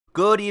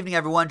Good evening,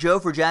 everyone. Joe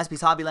for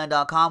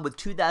JaspysHobbyland.com with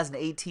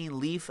 2018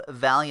 Leaf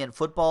Valiant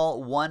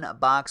Football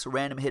one-box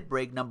random hit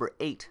break number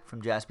 8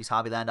 from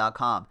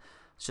JaspysHobbyland.com.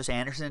 It's just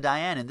Anderson and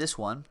Diane in this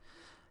one.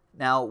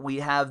 Now, we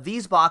have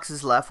these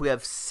boxes left. We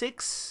have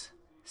 6,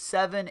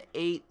 7,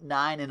 8,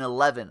 9, and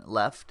 11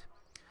 left.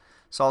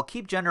 So I'll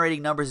keep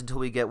generating numbers until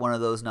we get one of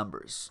those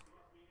numbers.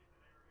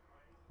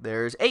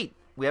 There's 8.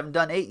 We haven't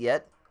done 8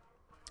 yet.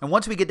 And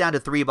once we get down to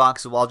 3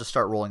 boxes, I'll just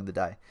start rolling the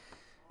die.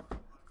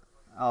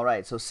 All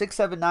right, so 6,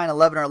 7, 9,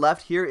 11 are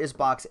left. Here is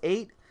box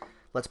 8.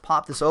 Let's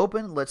pop this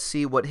open. Let's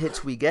see what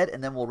hits we get,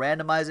 and then we'll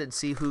randomize it and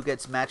see who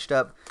gets matched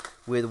up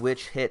with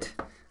which hit.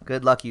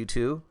 Good luck, you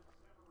two.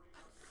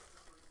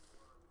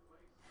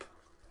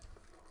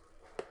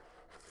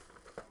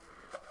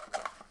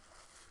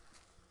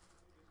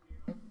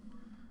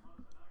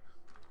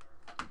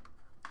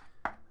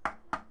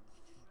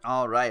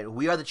 All right,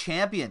 we are the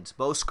champions.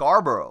 Bo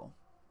Scarborough.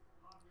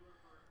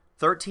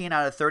 13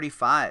 out of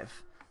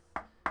 35.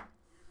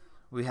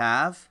 We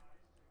have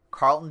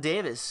Carlton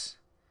Davis,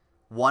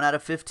 1 out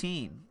of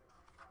 15.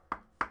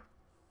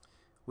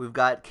 We've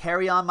got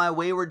Carry On My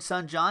Wayward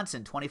Son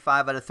Johnson,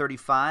 25 out of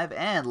 35.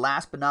 And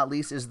last but not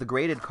least is the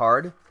graded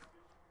card.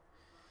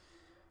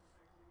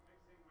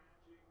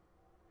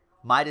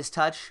 Midas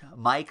Touch,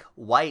 Mike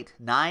White,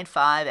 9,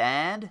 5,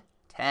 and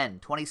 10.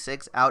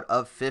 26 out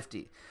of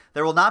 50.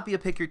 There will not be a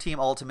Pick Your Team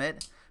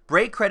Ultimate.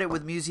 Break credit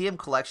with Museum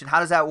Collection.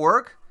 How does that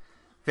work?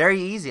 Very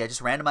easy. I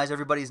just randomize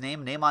everybody's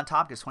name. Name on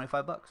top gets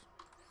 25 bucks.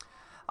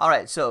 All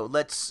right, so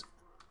let's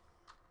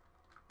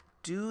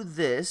do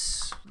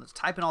this. Let's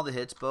type in all the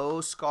hits.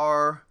 Bo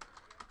Scarborough,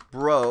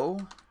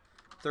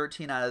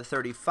 13 out of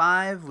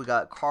 35. We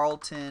got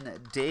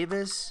Carlton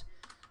Davis,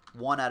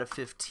 1 out of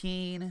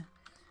 15.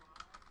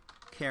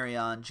 Carry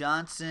On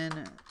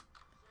Johnson,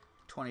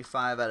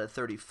 25 out of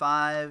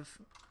 35.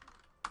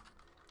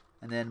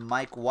 And then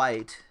Mike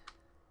White,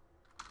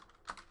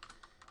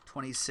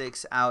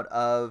 26 out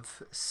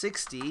of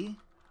 60.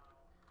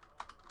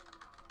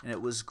 And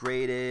it was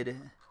graded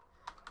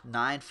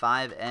 9,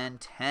 5,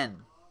 and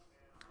 10.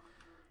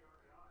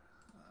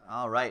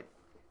 All right.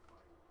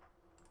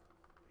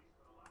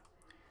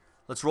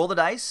 Let's roll the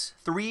dice.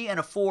 3 and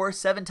a 4,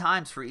 7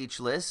 times for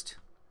each list.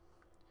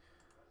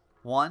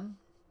 1,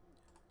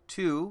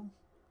 2,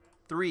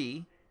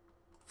 3,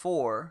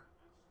 4,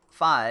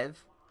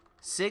 5,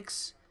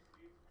 6,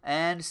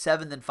 and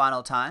 7th and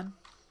final time.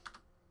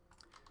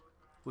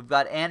 We've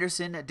got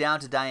Anderson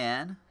down to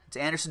Diane. It's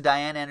Anderson,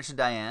 Diane, Anderson,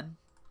 Diane.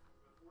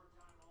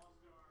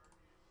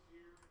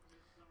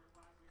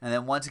 And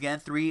then once again,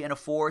 3 and a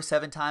 4,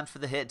 7 times for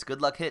the hits.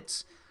 Good luck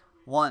hits.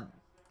 1,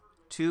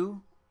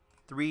 2,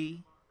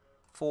 3,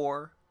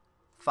 4,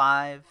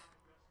 5,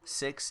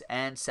 6,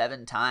 and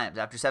 7 times.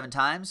 After 7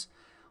 times,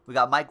 we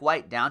got Mike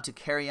White down to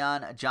Carry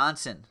On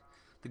Johnson.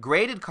 The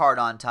graded card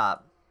on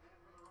top.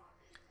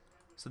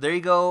 So there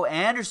you go,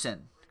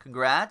 Anderson.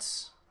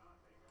 Congrats.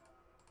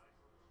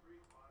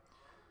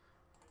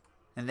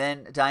 And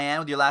then Diane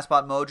with your last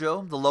spot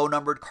mojo. The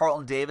low-numbered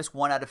Carlton Davis,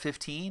 1 out of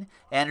 15.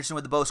 Anderson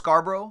with the Bo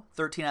Scarborough,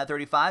 13 out of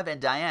 35. And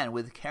Diane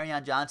with Carry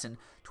On Johnson,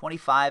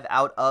 25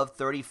 out of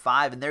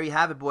 35. And there you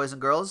have it, boys and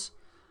girls.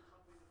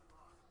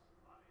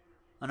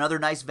 Another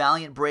nice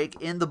Valiant break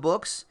in the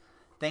books.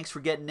 Thanks for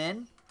getting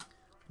in.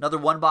 Another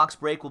one-box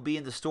break will be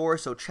in the store,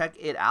 so check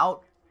it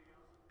out.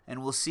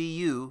 And we'll see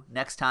you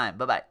next time.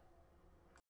 Bye-bye.